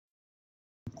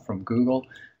from Google.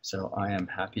 So I am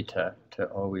happy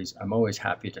I'm always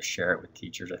happy to share it with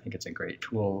teachers. I think it's a great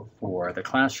tool for the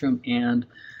classroom, and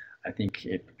I think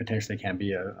it potentially can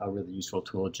be a really useful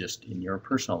tool just in your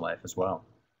personal life as well.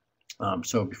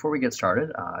 So before we get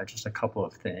started, just a couple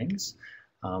of things.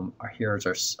 Here's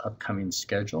our upcoming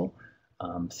schedule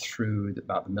through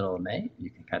about the middle of May.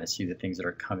 You can kind of see the things that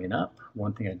are coming up.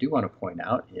 One thing I do want to point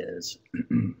out is,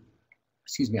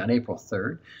 excuse me, on April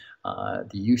 3rd,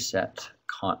 the USET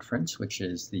conference, which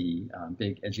is the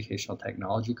big educational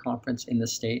technology conference in the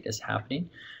state, is happening.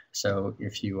 So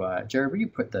if you, Jared, will you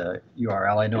put the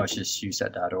URL? I know it's just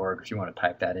uset.org if you want to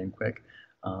type that in quick.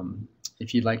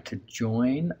 If you'd like to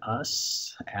join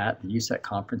us at the USET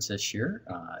conference this year,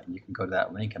 you can go to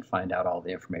that link and find out all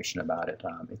the information about it.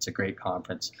 It's a great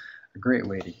conference, a great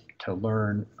way to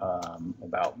learn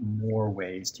about more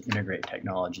ways to integrate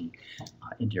technology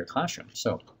into your classroom.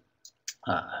 So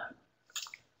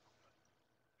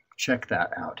check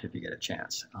that out if you get a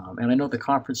chance. And I know the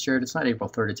conference, Jared, it's not April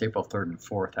 3rd, it's April 3rd and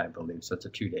 4th, I believe. So it's a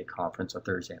 2-day conference, a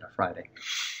Thursday and a Friday,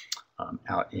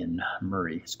 out in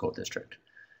Murray School District.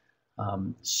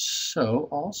 So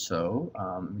also,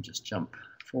 let me just jump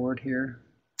forward here.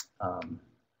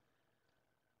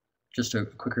 Just a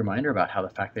quick reminder about how the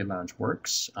Faculty Lounge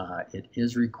works. It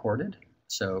is recorded,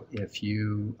 so if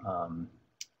you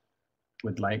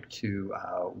would like to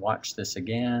watch this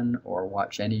again or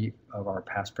watch any of our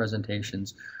past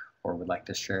presentations, or would like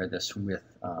to share this with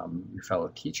your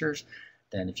fellow teachers,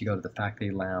 then if you go to the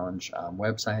Faculty Lounge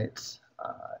website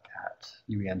at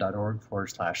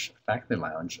uen.org/Faculty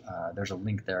Lounge, there's a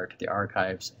link there to the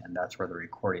archives, and that's where the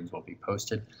recordings will be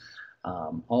posted.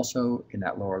 Also, in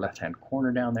that lower left-hand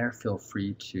corner down there, feel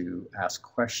free to ask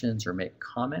questions or make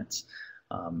comments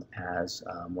as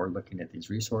we're looking at these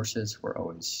resources. We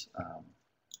always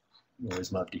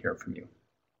love to hear from you.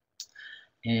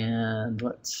 And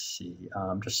let's see,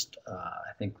 I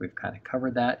think we've kind of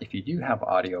covered that. If you do have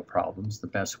audio problems, the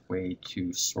best way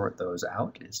to sort those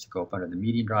out is to go up under the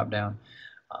meeting dropdown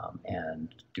and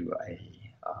do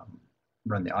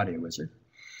run the audio wizard.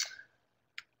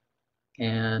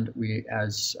 And we,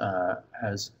 as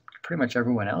pretty much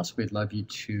everyone else, we'd love you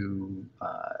to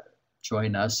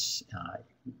join us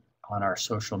on our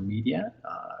social media.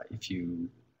 If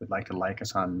you would like to like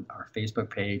us on our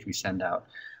Facebook page, we send out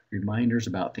reminders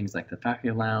about things like the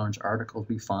Faculty Lounge, articles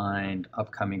we find,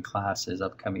 upcoming classes,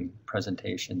 upcoming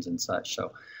presentations and such.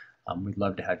 So we'd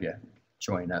love to have you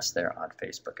join us there on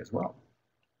Facebook as well.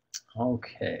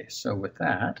 Okay, so with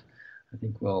that, I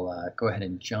think we'll go ahead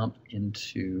and jump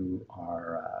into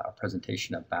our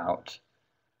presentation about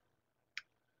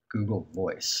Google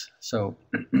Voice. So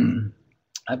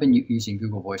I've been using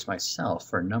Google Voice myself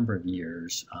for a number of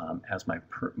years as my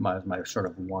sort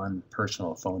of one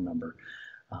personal phone number.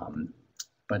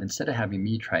 But instead of having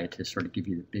me try to sort of give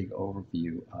you the big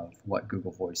overview of what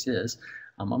Google Voice is,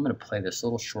 I'm going to play this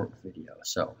little short video.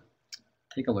 So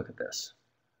take a look at this.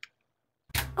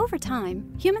 Over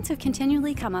time, humans have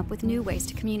continually come up with new ways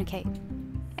to communicate.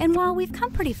 And while we've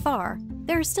come pretty far,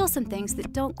 there are still some things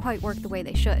that don't quite work the way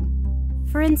they should.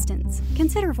 For instance,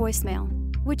 consider voicemail,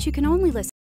 which you can only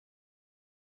listen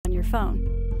on your phone.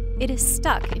 It is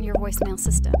stuck in your voicemail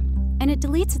system, and it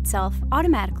deletes itself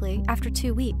automatically after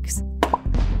 2 weeks.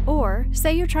 Or,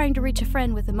 say you're trying to reach a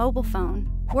friend with a mobile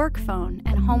phone, work phone,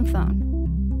 and home phone.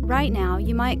 Right now,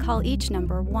 you might call each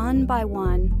number one by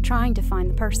one, trying to find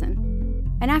the person.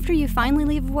 And after you finally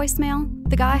leave a voicemail,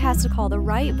 the guy has to call the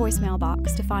right voicemail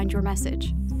box to find your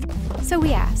message. So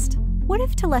we asked, what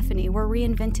if telephony were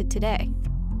reinvented today?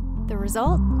 The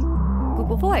result?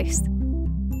 Google Voice.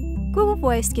 Google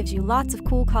Voice gives you lots of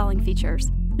cool calling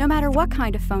features, no matter what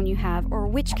kind of phone you have or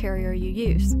which carrier you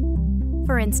use.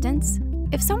 For instance,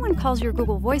 if someone calls your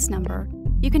Google Voice number,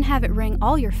 you can have it ring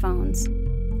all your phones,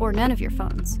 or none of your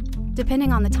phones,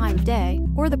 depending on the time of day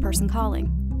or the person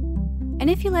calling. And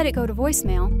if you let it go to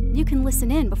voicemail, you can listen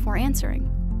in before answering.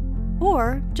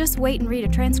 Or just wait and read a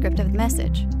transcript of the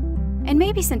message, and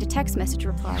maybe send a text message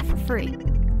reply for free.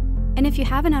 And if you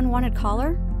have an unwanted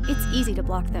caller, it's easy to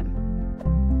block them.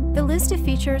 The list of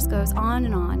features goes on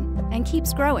and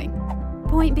keeps growing.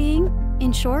 Point being,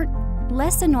 in short,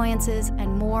 less annoyances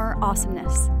and more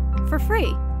awesomeness for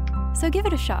free. So give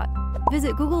it a shot.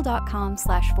 Visit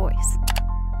google.com/voice.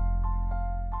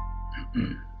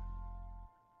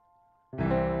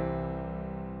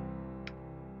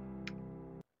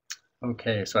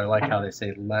 Okay, so I like how they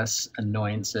say less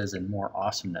annoyances and more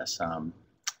awesomeness.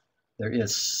 There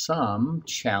is some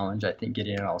challenge, I think,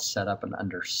 getting it all set up and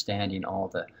understanding all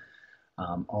the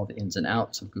ins and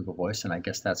outs of Google Voice, and I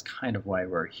guess that's kind of why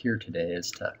we're here today,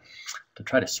 is to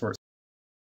try to sort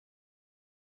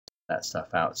that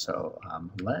stuff out. So I'm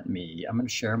going to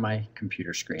share my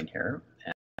computer screen here,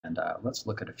 and let's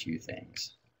look at a few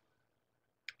things.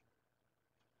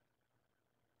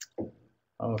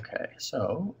 Okay,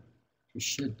 so you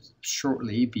should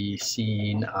shortly be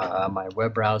seeing my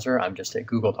web browser. I'm just at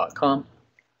google.com.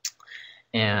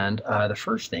 And the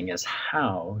first thing is,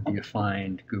 how do you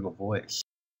find Google Voice?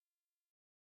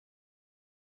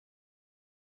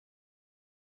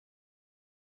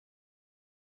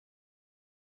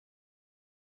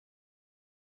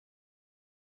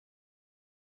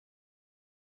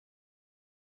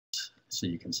 So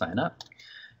you can sign up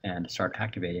and start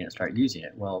activating it, start using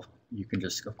it. Well, you can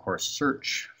just, of course,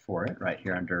 search for it right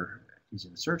here under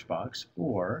using the search box,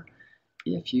 or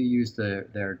if you use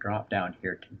their drop down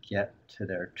here to get to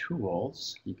their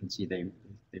tools, you can see they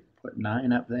put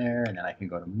 9 up there, and then I can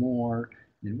go to more,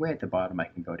 and then way at the bottom I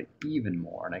can go to even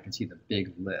more, and I can see the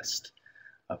big list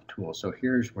of tools. So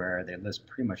here's where they list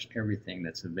pretty much everything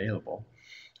that's available.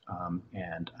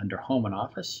 And under Home and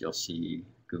Office, you'll see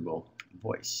Google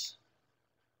Voice.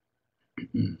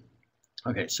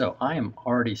 Okay, so I am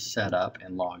already set up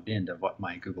and logged into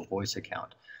my Google Voice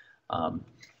account.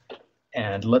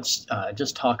 And let's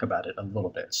just talk about it a little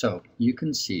bit. So you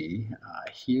can see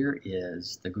here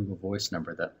is the Google Voice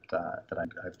number that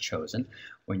I've chosen.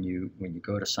 When you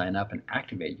go to sign up and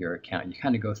activate your account, you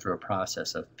kind of go through a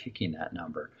process of picking that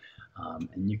number.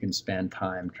 And you can spend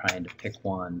time trying to pick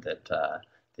one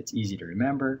that's easy to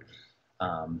remember.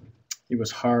 It was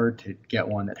hard to get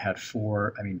one that had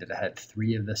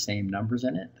 3 of the same numbers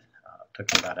in it. It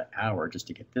took me about an hour just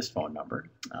to get this phone number.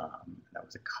 That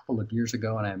was a couple of years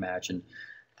ago, and I imagine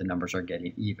the numbers are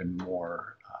getting even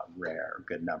more rare,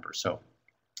 good numbers. So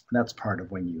that's part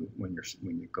of when you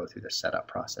go through the setup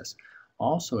process.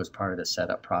 Also, as part of the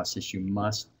setup process, you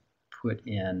must put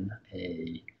in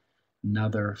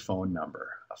another phone number,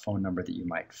 a phone number that you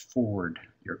might forward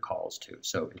your calls to.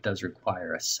 So it does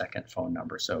require a second phone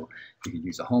number. So you could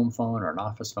use a home phone or an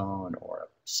office phone or a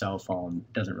cell phone,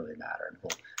 it doesn't really matter. And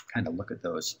we'll kind of look at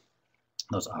those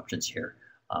options here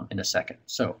in a second.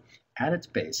 So at its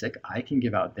basic, I can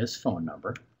give out this phone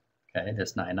number, okay,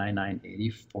 this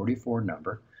 999-8044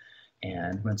 number,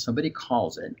 and when somebody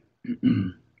calls it,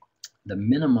 the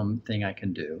minimum thing I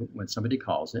can do when somebody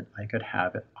calls it, I could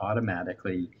have it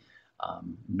automatically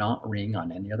not ring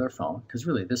on any other phone, because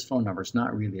really this phone number is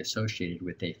not really associated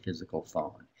with a physical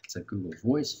phone. It's a Google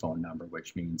Voice phone number,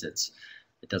 which means it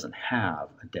doesn't have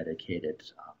a dedicated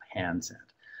handset.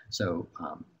 So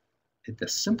at the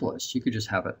simplest, you could just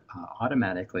have it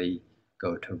automatically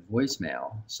go to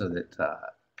voicemail so that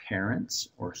parents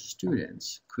or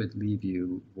students could leave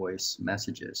you voice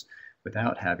messages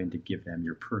without having to give them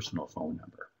your personal phone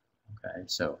number. Okay,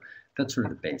 so that's sort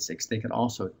of the basics. They can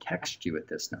also text you at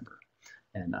this number.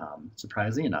 And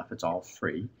surprisingly enough, it's all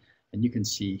free. And you can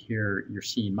see here, you're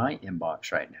seeing my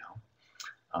inbox right now.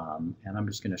 And I'm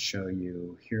just going to show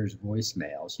you, here's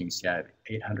voicemails. You can see I have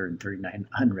 839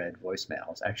 unread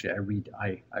voicemails. Actually,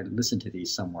 I listen to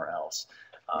these somewhere else.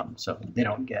 So they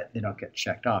don't get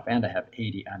checked off. And I have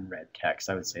 80 unread texts.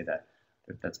 I would say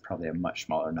that's probably a much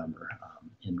smaller number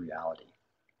in reality.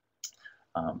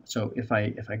 So if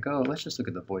I go, let's just look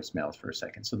at the voicemails for a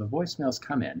second. So the voicemails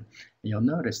come in, and you'll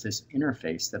notice this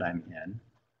interface that I'm in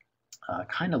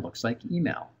kind of looks like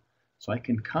email. So I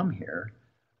can come here,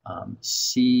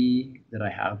 see that I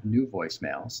have new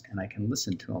voicemails, and I can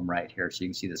listen to them right here. So you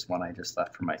can see this one I just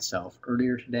left for myself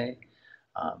earlier today.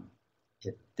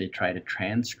 They try to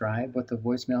transcribe what the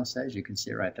voicemail says. You can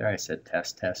see it right there. I said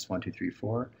test, test, 1, 2, 3,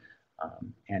 4,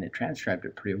 and it transcribed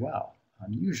it pretty well.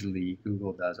 Usually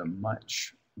Google does a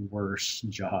much worse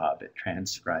job at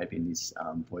transcribing these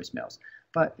voicemails,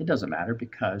 but it doesn't matter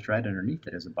because right underneath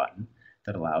it is a button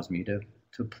that allows me to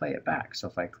play it back. So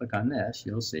if I click on this,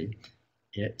 you'll see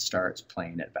it starts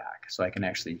playing it back. So I can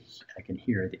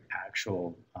hear the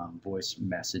actual voice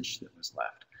message that was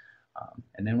left.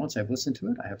 And then once I've listened to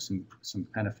it, I have some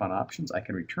kind of fun options. I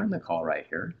can return the call right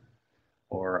here,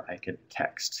 or I could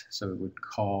text. So it would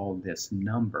call this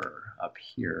number up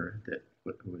here that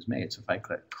was made. So if I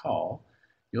click call,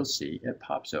 you'll see it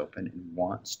pops open and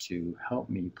wants to help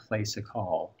me place a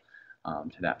call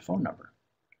to that phone number.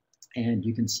 And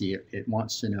you can see it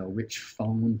wants to know which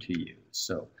phone to use.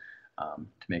 So to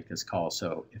make this call.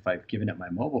 So if I've given it my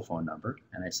mobile phone number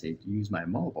and I say use my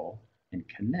mobile and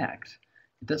connect,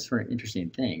 it does sort of an interesting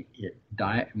thing.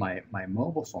 My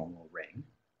mobile phone will ring.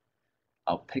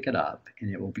 I'll pick it up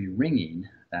and it will be ringing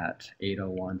that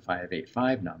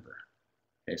 801-585 number.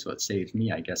 Okay, so it saves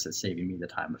me, I guess it's saving me the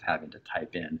time of having to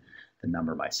type in the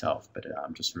number myself, but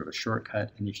just sort of a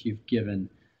shortcut. And if you've given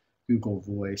Google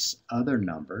Voice other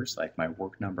numbers, like my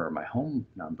work number or my home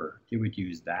number, it would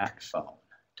use that phone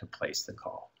to place the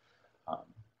call.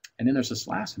 And then there's this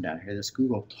last one down here, this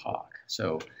Google Talk.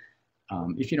 So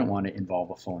if you don't want to involve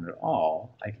a phone at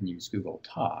all, I can use Google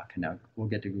Talk. And now we'll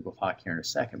get to Google Talk here in a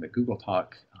second, but Google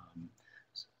Talk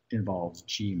involves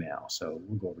Gmail. So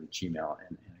we'll go over to Gmail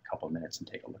in a couple of minutes and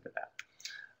take a look at that.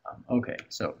 Okay,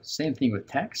 so same thing with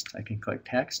text. I can click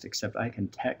text, except I can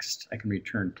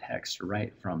return text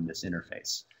right from this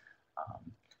interface.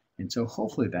 And so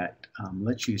hopefully that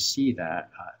lets you see that,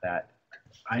 that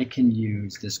I can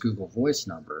use this Google Voice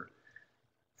number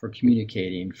for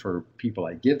communicating for people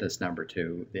I give this number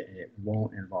to, that it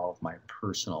won't involve my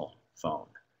personal phone.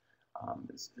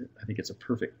 I think it's a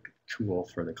perfect tool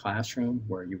for the classroom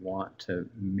where you want to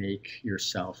make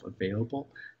yourself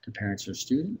available to parents or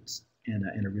students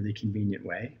in a really convenient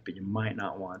way, but you might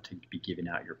not want to be giving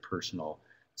out your personal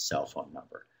cell phone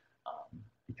number.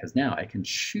 Because now I can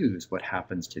choose what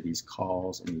happens to these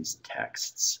calls and these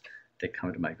texts that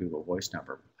come to my Google Voice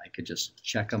number. I could just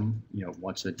check them,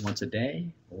 once a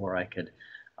day, or I could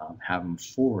have them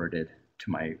forwarded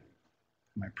to my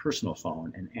personal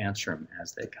phone and answer them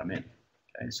as they come in.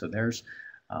 Okay, so there's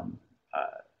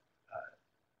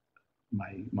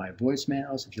my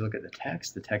voicemails. If you look at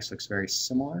the text looks very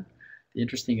similar. The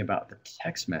interesting about the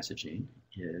text messaging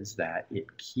is that it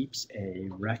keeps a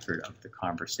record of the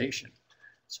conversation.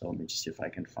 So let me just see if I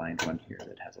can find one here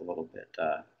that has a little bit.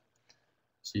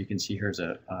 So you can see here's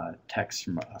a text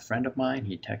from a friend of mine.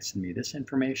 He texted me this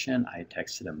information. I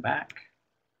texted him back.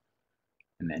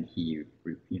 And then he,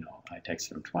 I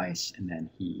texted him twice, and then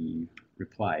he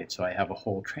replied. So I have a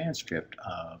whole transcript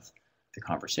of the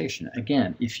conversation.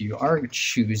 Again, if you are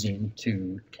choosing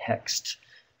to text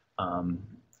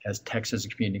as a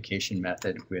communication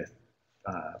method with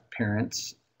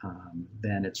parents,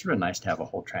 then it's really nice to have a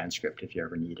whole transcript if you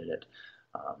ever needed it.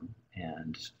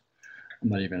 And I'm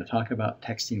not even going to talk about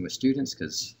texting with students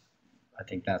because I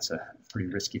think that's a pretty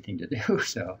risky thing to do.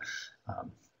 So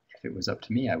if it was up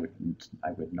to me, I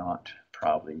would not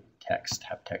probably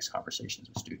have text conversations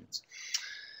with students.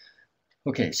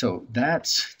 Okay, so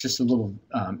that's just a little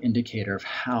indicator of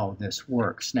how this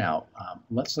works. Now,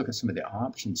 let's look at some of the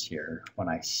options here when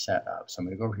I set up. So I'm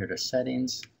going to go over here to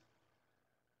settings.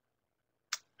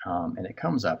 And it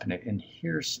comes up, and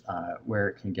here's where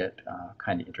it can get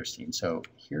kind of interesting. So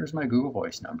here's my Google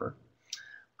Voice number.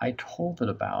 I told it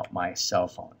about my cell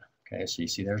phone. Okay, so you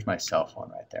see there's my cell phone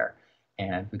right there.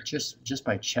 And with just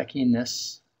by checking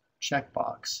this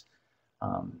checkbox,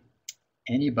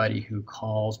 anybody who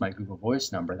calls my Google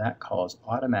Voice number, that call is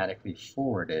automatically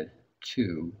forwarded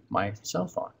to my cell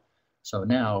phone. So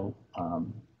now,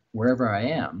 wherever I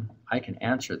am, I can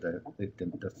answer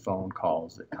the phone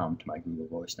calls that come to my Google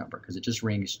Voice number because it just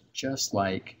rings just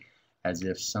like as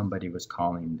if somebody was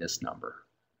calling this number.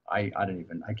 I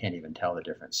can't even tell the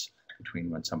difference between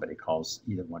when somebody calls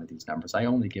either one of these numbers. I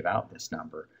only give out this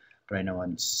number, but I know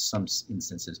in some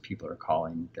instances people are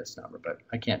calling this number, but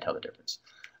I can't tell the difference.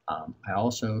 I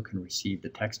also can receive the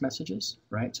text messages,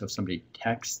 right? So if somebody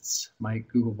texts my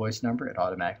Google Voice number, it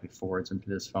automatically forwards them to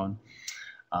this phone.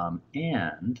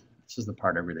 And this is the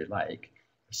part I really like.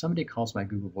 If somebody calls my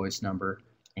Google Voice number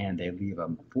and they leave a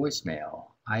voicemail,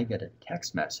 I get a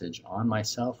text message on my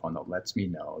cell phone that lets me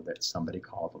know that somebody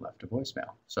called and left a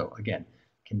voicemail. So again,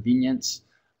 convenience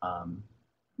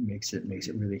makes it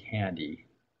really handy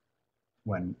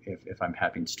if I'm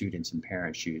having students and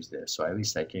parents use this. So at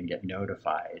least I can get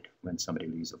notified when somebody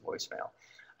leaves a voicemail.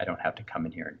 I don't have to come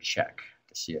in here and check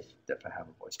to see if I have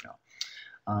a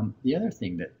voicemail. The other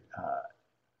thing that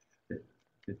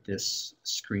this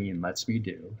screen lets me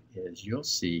do is you'll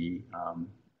see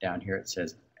down here it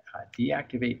says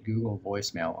deactivate Google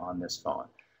voicemail on this phone.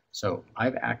 So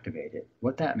I've activated.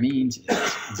 What that means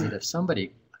is that if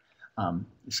somebody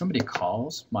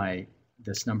calls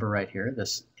this number right here,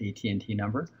 this AT&T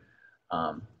number,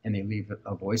 and they leave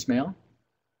a voicemail,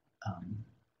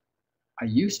 I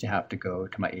used to have to go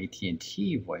to my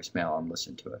AT&T voicemail and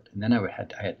listen to it, and then I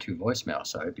had two voicemails,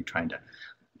 so I'd be trying to,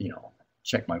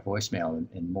 check my voicemail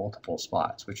in multiple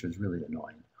spots, which was really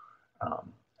annoying.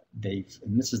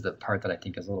 And this is the part that I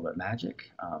think is a little bit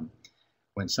magic.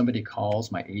 When somebody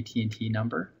calls my AT&T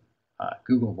number,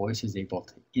 Google Voice is able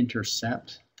to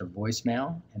intercept the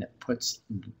voicemail, and it puts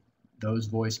those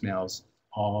voicemails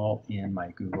all in my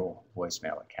Google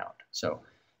voicemail account. So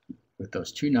with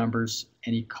those two numbers,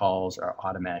 any calls are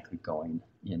automatically going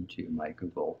into my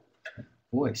Google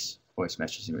voice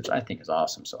messaging, which I think is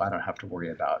awesome. So I don't have to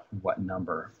worry about what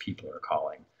number people are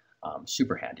calling.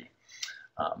 Super handy.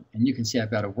 And you can see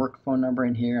I've got a work phone number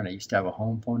in here, and I used to have a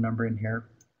home phone number in here.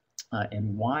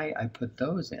 And why I put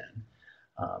those in,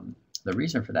 the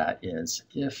reason for that is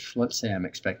if, let's say I'm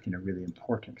expecting a really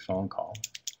important phone call,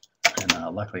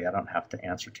 and luckily I don't have to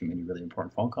answer too many really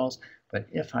important phone calls, but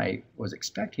if I was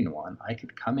expecting one, I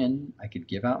could come in, I could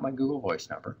give out my Google Voice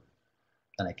number,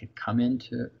 then I could come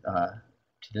into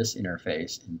to this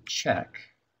interface and check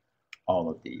all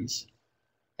of these.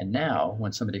 And now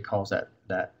when somebody calls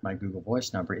that my Google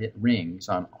Voice number, it rings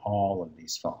on all of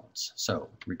these phones. So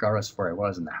regardless of where I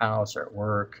was in the house or at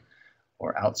work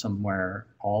or out somewhere,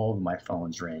 all of my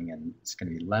phones ring, and it's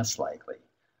going to be less likely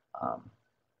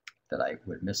that I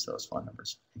would miss those phone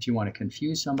numbers. If you want to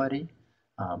confuse somebody,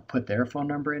 put their phone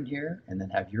number in here and then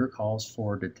have your calls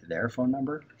forwarded to their phone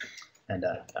number, and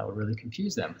that would really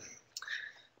confuse them.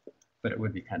 But it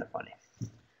would be kind of funny, at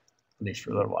least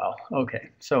for a little while. Okay,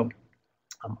 so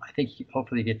I think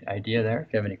hopefully you get the idea there.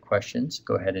 If you have any questions,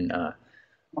 go ahead and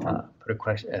put a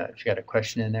question. If you got a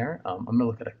question in there, I'm going to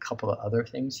look at a couple of other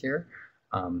things here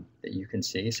that you can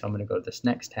see. So I'm going to go to this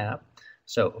next tab.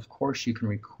 So of course you can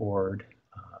record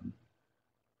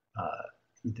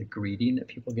the greeting that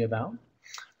people give out,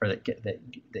 or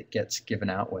that gets given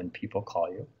out when people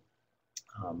call you,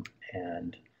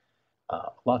 and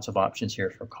lots of options here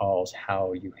for calls,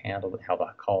 how you handle it, how the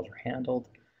calls are handled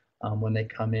when they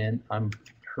come in. I'm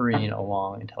hurrying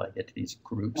along until I get to these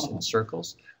groups and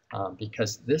circles,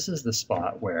 because this is the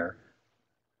spot where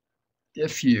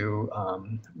if you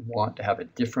want to have a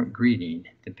different greeting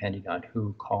depending on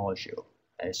who calls you.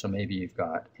 Okay? So maybe you've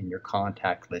got in your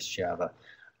contact list, you have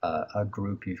a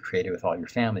group you've created with all your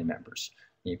family members.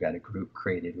 You've got a group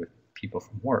created with people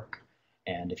from work.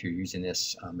 And if you're using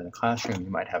this in a classroom, you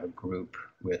might have a group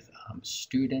with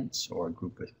students or a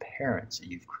group with parents that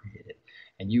you've created.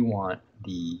 And you want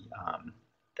the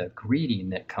greeting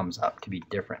that comes up to be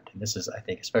different. And this is, I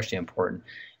think, especially important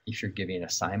if you're giving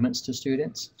assignments to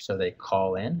students. So they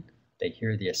call in, they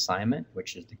hear the assignment,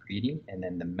 which is the greeting, and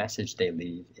then the message they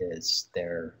leave is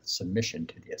their submission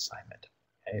to the assignment.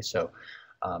 Okay, so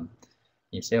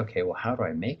you say, okay, well, how do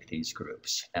I make these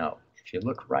groups? Now, if you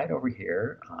look right over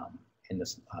here in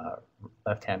this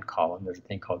left-hand column, there's a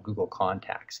thing called Google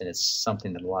Contacts, and it's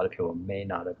something that a lot of people may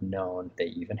not have known they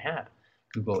even had.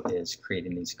 Google is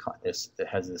creating these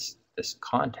this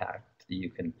contact that you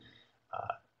can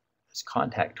this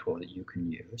contact tool that you can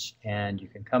use, and you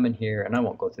can come in here, and I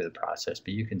won't go through the process,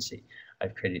 but you can see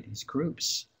I've created these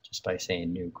groups just by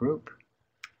saying new group,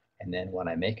 and then when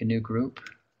I make a new group,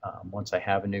 once I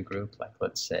have a new group, like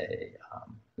let's say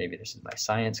maybe this is my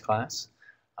science class,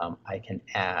 I can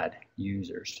add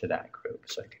users to that group.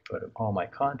 So I could go to all my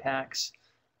contacts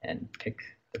and pick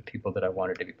the people that I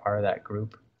wanted to be part of that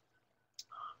group,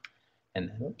 and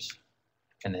then oops,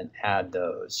 and then add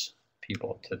those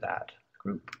people to that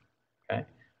group. Okay.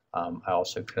 I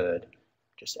also could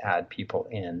just add people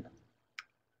in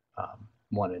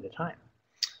one at a time.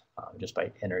 Just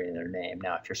by entering their name.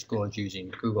 Now, if your school is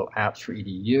using Google Apps for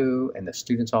EDU and the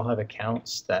students all have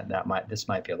accounts, this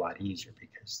might be a lot easier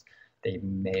because they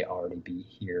may already be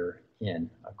here in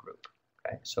a group.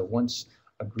 Okay, so once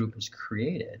a group is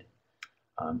created,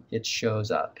 it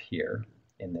shows up here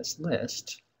in this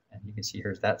list, and you can see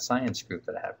here's that science group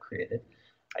that I have created.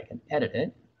 I can edit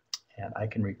it, and I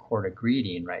can record a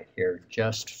greeting right here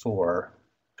just for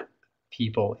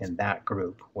people in that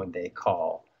group when they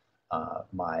call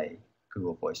my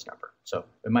Google Voice number. So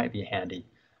it might be a handy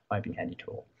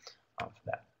tool for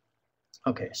that.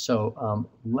 Okay, so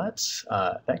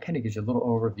that kind of gives you a little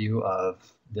overview of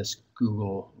this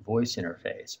Google Voice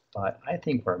interface. But I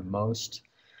think where most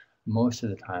of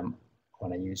the time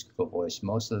when I use Google Voice,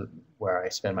 where I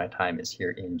spend my time is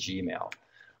here in Gmail.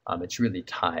 It's really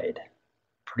tied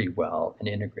pretty well and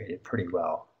integrated pretty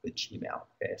well with Gmail.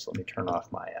 Okay, so let me turn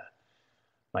off my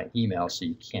email so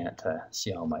you can't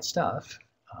see all my stuff.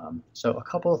 So a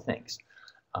couple of things.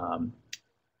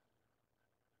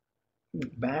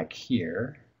 Back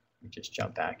here, let me just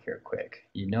jump back here quick.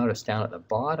 You notice down at the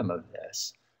bottom of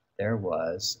this, there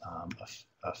was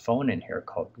a phone in here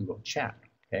called Google Chat.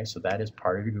 Okay, so that is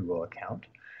part of your Google account.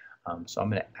 So I'm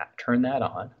going to turn that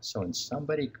on. So when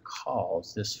somebody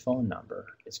calls this phone number,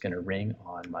 it's going to ring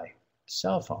on my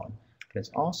cell phone, but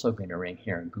it's also going to ring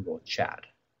here in Google Chat.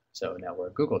 So now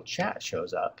where Google Chat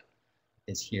shows up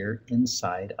is here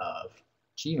inside of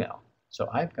Gmail. So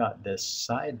I've got this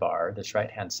sidebar, this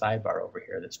right-hand sidebar over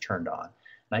here that's turned on,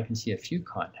 and I can see a few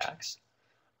contacts.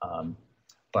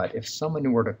 But if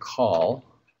someone were to call,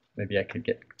 maybe I could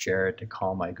get Jared to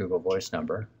call my Google Voice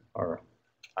number, or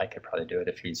I could probably do it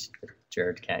if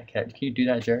Jared can't. Can you do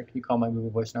that, Jared? Can you call my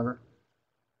Google Voice number?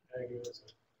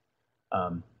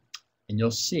 And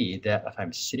you'll see that if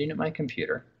I'm sitting at my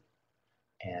computer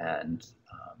and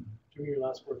Give me your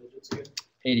last four digits again.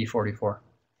 8044.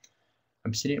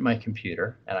 I'm sitting at my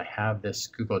computer and I have this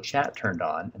Google Chat turned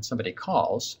on and somebody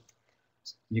calls.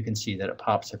 You can see that it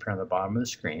pops up here on the bottom of the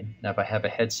screen. Now if I have a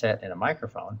headset and a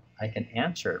microphone, I can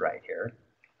answer it right here.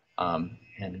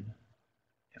 And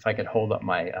if I could hold up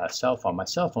my cell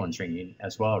phone's ringing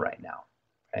as well right now.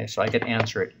 Okay, so I could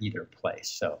answer it either place.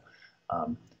 So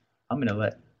I'm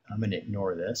gonna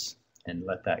ignore this and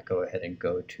let that go ahead and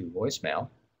go to voicemail.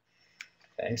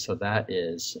 Okay, so that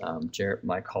is Jared's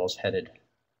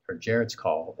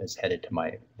call is headed to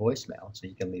my voicemail, so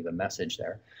you can leave a message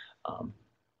there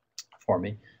for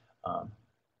me.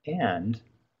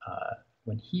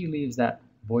 When he leaves that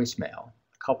voicemail,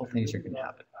 a couple things are going to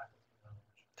happen.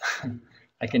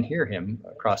 I can hear him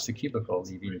across the cubicle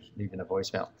leaving a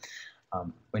voicemail.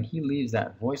 When he leaves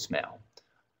that voicemail,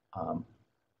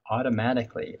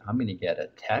 automatically I'm going to get a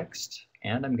text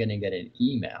and I'm going to get an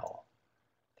email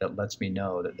that lets me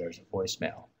know that there's a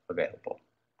voicemail available.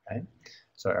 Okay,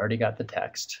 so I already got the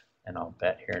text, and I'll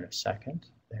bet here in a second.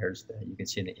 You can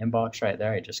see in the inbox right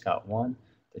there, I just got one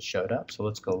that showed up. So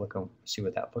let's go look and see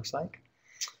what that looks like.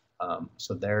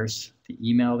 So there's the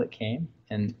email that came,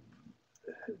 and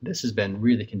this has been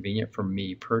really convenient for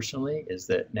me personally, is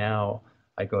that now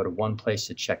I go to one place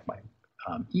to check my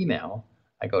email,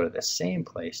 I go to the same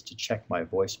place to check my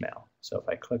voicemail. So if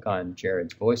I click on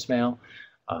Jared's voicemail,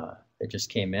 it just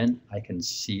came in, I can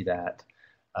see that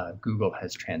Google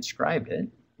has transcribed it.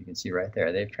 You can see right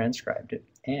there, they've transcribed it.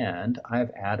 And I've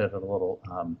added a little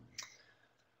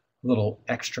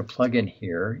extra plugin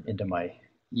here into my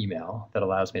email that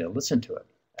allows me to listen to it.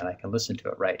 And I can listen to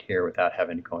it right here without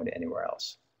having to go into anywhere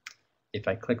else. If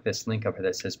I click this link over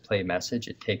that says play message,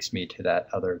 it takes me to that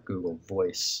other Google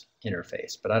Voice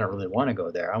interface. But I don't really want to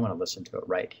go there. I want to listen to it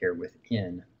right here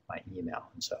within my email.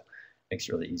 And so it makes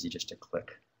it really easy just to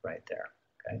click right there.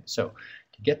 Okay, so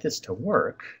to get this to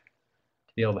work,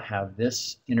 to be able to have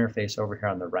this interface over here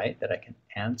on the right that I can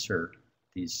answer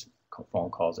these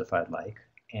phone calls if I'd like,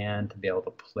 and to be able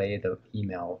to play the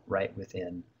email right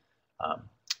within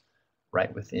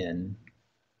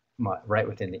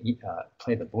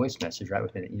play the voice message right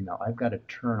within the email, I've got to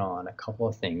turn on a couple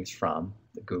of things from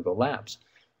the Google Labs.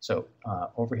 So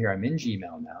over here, I'm in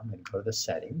Gmail now. I'm going to go to the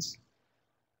settings.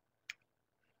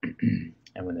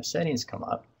 And when the settings come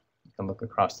up, you can look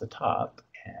across the top,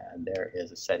 and there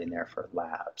is a setting there for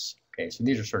Labs. Okay, so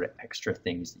these are sort of extra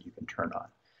things that you can turn on.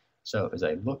 So as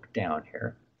I look down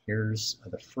here, here's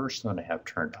the first one I have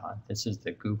turned on. This is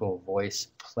the Google Voice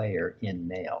Player in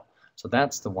Mail. So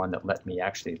that's the one that let me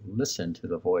actually listen to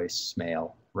the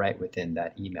voicemail right within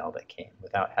that email that came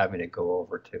without having to go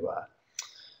over to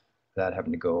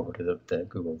the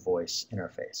Google Voice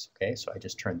interface. Okay, so I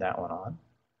just turned that one on.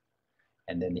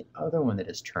 And then the other one that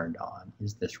is turned on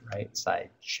is this right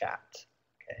side chat.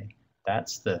 Okay,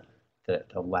 that's the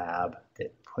lab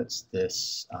that puts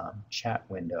this chat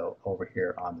window over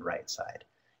here on the right side.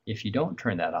 If you don't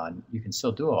turn that on, you can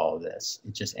still do all of this.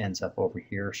 It just ends up over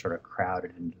here, sort of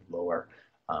crowded in the lower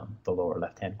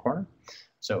left-hand corner.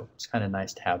 So it's kind of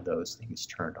nice to have those things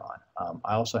turned on.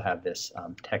 I also have this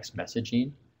text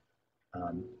messaging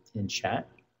in chat.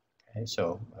 Okay,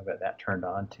 so I've got that turned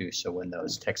on too. So when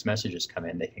those text messages come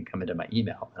in, they can come into my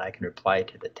email, and I can reply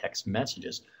to the text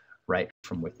messages right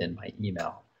from within my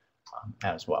email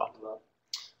as well.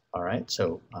 All right,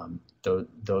 so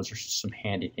those are some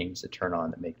handy things to turn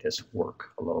on that make this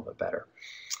work a little bit better.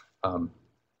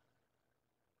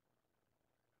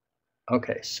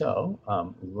 Okay, so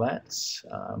I'm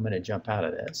going to jump out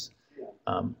of this.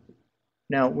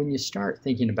 Now, when you start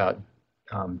thinking about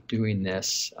doing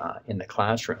this in the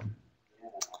classroom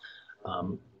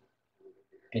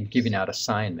and giving out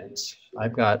assignments,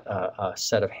 I've got a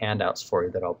set of handouts for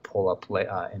you that I'll pull up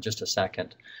in just a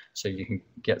second, so you can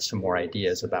get some more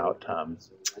ideas about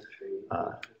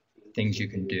things you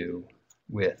can do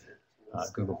with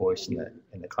Google Voice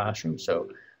in the classroom. So,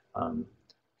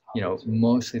 you know,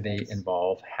 mostly they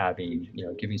involve having,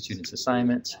 giving students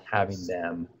assignments, having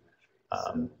them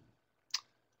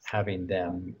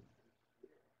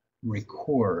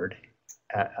record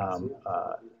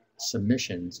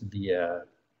submissions via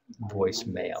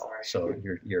voicemail. So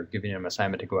you're giving them an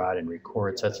assignment to go out and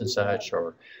record such and such,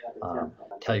 or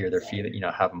tell you their feeling,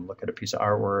 have them look at a piece of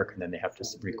artwork, and then they have to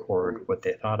record what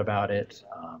they thought about it,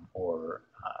 or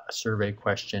a survey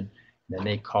question. And then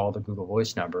they call the Google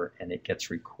Voice number, and it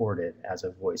gets recorded as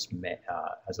a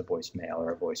voicemail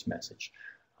or a voice message.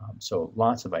 So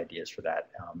lots of ideas for that.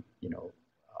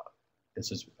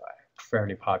 This is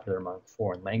fairly popular among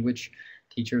foreign language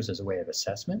teachers as a way of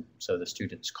assessment. So the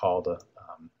students call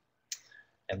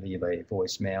and leave a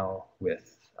voicemail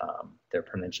with their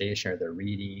pronunciation or their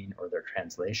reading or their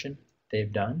translation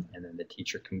they've done, and then the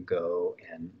teacher can go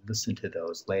and listen to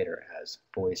those later as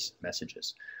voice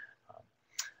messages.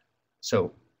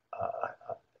 So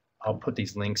I'll put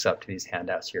these links up to these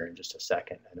handouts here in just a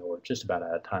second. I know we're just about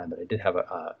out of time, but I did have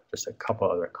just a couple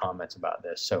other comments about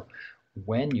this. So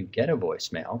when you get a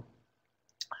voicemail,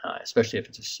 especially if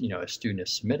it's a student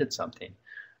has submitted something,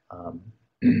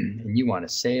 and you want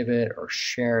to save it or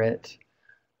share it.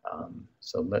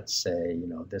 So let's say,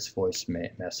 this voice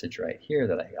message right here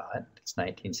that I got, it's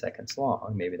 19 seconds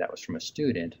long. Maybe that was from a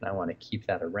student, and I want to keep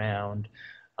that around,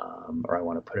 or I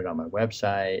want to put it on my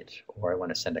website, or I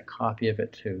want to send a copy of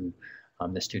it to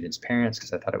the student's parents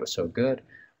because I thought it was so good.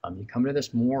 You come to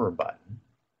this More button,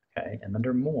 okay, and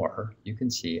under More, you can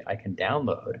see I can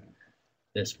download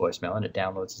this voicemail, and it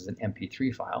downloads as an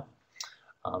MP3 file.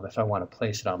 If I want to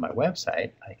place it on my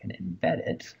website, I can embed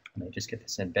it, and I just get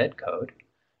this embed code,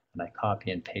 and I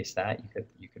copy and paste that.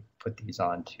 You could put these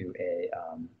onto a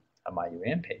My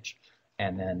UEN page,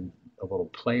 and then a little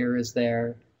player is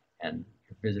there, and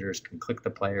your visitors can click the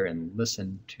player and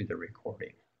listen to the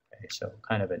recording. Okay, so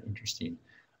kind of an interesting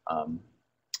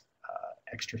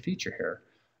extra feature here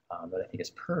that I think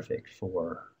is perfect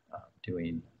for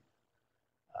doing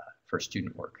for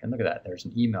student work. And look at that, there's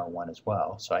an email one as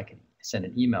well. So I can send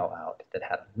an email out that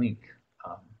had a link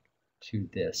to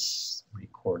this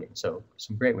recording. So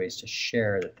some great ways to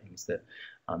share the things that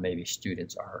maybe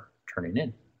students are turning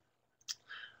in.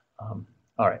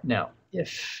 All right, now,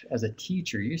 if as a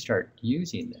teacher you start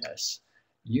using this,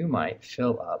 you might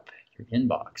fill up your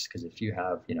inbox, because if you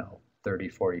have 30,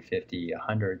 40, 50,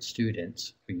 100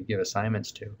 students who you give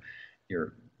assignments to,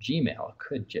 your Gmail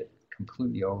could get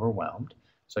completely overwhelmed.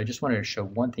 So I just wanted to show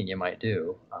one thing you might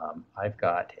do. I've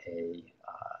got a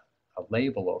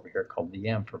label over here called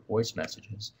VM for voice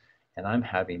messages, and I'm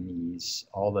having these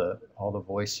all the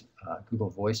voice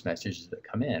Google Voice messages that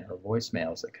come in, or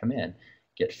voicemails that come in,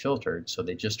 get filtered, so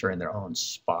they just are in their own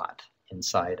spot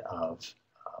inside of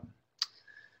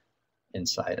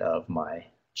my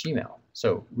Gmail.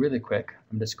 So really quick,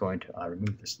 I'm just going to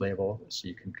remove this label so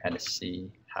you can kind of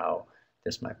see how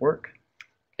this might work.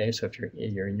 Okay, so if you're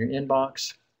in your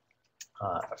inbox,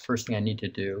 first thing I need to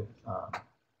do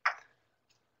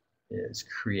is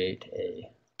create a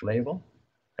label.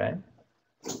 Okay.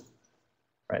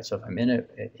 Right. So if I'm in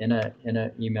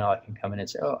a email, I can come in and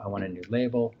say, oh, I want a new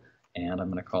label, and I'm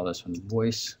going to call this one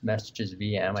Voice Messages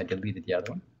VM. I deleted the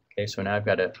other one. Okay. So now I've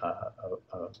got a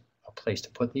place to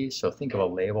put these. So think of a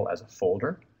label as a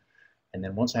folder, and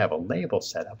then once I have a label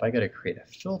set up, I got to create a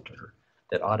filter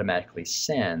that automatically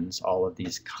sends all of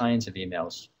these kinds of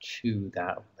emails to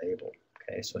that label.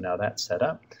 Okay, so now that's set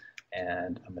up,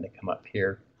 and I'm going to come up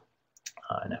here,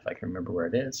 and if I can remember where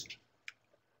it is.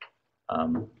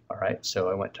 All right, so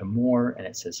I went to More, and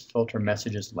it says filter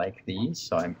messages like these.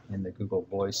 So I'm in the Google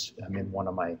Voice, I'm in one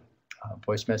of my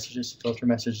voice messages, filter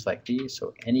messages like these.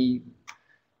 So any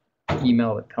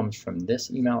email that comes from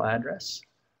this email address,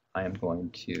 I am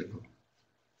going to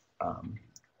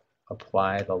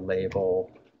apply the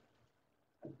label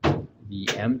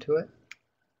VM to it,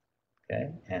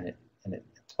 okay, and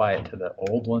apply it to the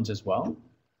old ones as well,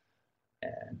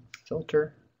 and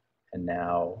filter, and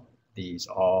now these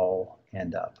all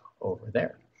end up over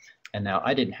there. And now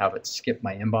I didn't have it skip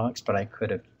my inbox, but I could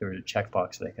have, there was a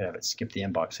checkbox that I could have it skip the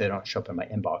inbox. So they don't show up in my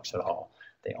inbox at all.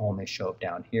 They only show up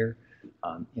down here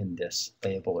in this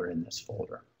label or in this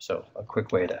folder. So a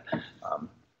quick way to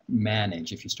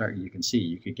manage, if you start, you can see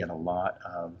you could get a lot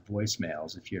of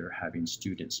voicemails if you're having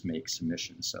students make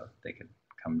submissions, so they could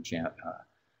come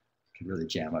could really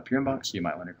jam up your inbox. So you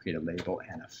might want to create a label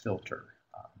and a filter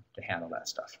to handle that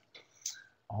stuff.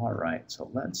 All right,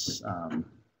 so let's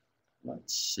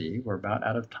see, we're about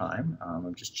out of time.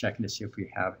 I'm just checking to see if we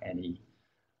have any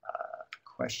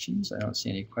questions. I don't see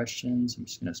any questions. I'm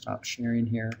just going to stop sharing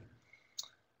here,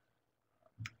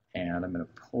 and I'm going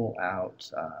to pull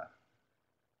out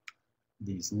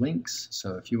these links.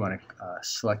 So if you want to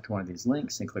select one of these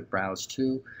links and click Browse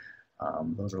To,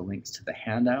 those are links to the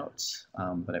handouts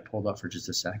that I pulled up for just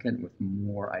a second with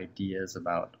more ideas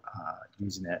about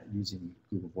using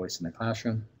Google Voice in the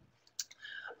classroom.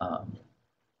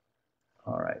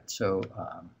 All right, so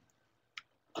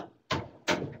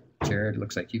Jared,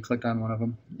 looks like you clicked on one of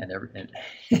them, and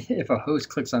if a host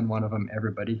clicks on one of them,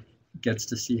 everybody gets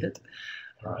to see it.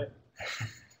 All right.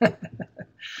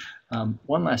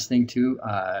 One last thing too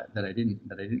that I didn't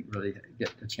really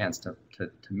get a chance to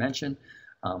mention.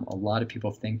 A lot of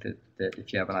people think that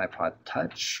if you have an iPod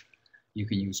Touch, you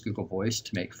can use Google Voice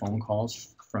to make phone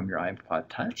calls from your iPod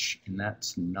Touch, and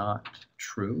that's not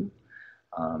true.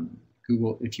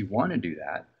 Google, if you want to do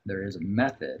that, there is a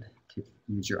method to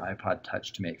use your iPod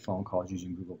Touch to make phone calls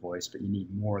using Google Voice, but you need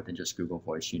more than just Google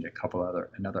Voice. You need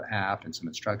another app and some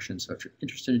instructions. So if you're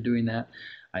interested in doing that,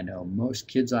 I know most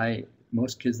kids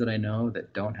that I know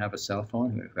that don't have a cell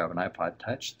phone who have an iPod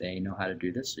Touch, they know how to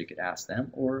do this. So you could ask them,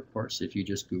 or of course, if you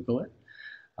just Google it,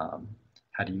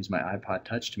 how to use my iPod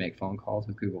Touch to make phone calls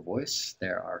with Google Voice,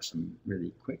 there are some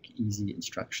really quick, easy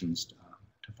instructions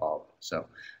to follow. So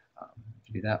if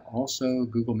you do that, also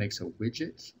Google makes a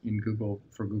widget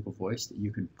for Google Voice that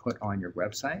you can put on your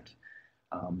website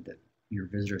that your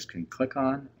visitors can click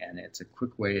on, and it's a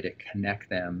quick way to connect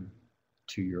them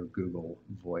to your Google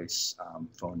Voice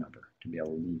phone number to be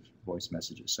able to leave voice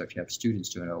messages. So if you have students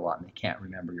doing it a lot and they can't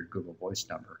remember your Google Voice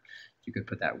number, you could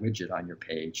put that widget on your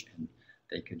page and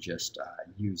they could just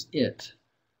use it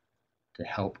to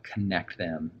help connect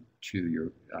them to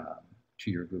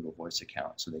your Google Voice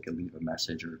account so they can leave a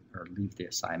message or leave the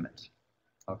assignment.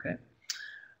 Okay.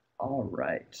 All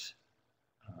right.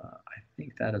 I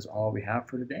think that is all we have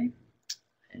for today.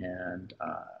 And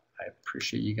I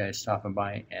appreciate you guys stopping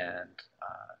by and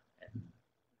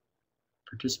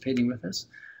participating with us.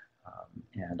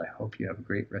 And I hope you have a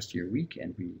great rest of your week,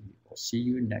 and we will see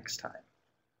you next time.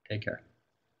 Take care.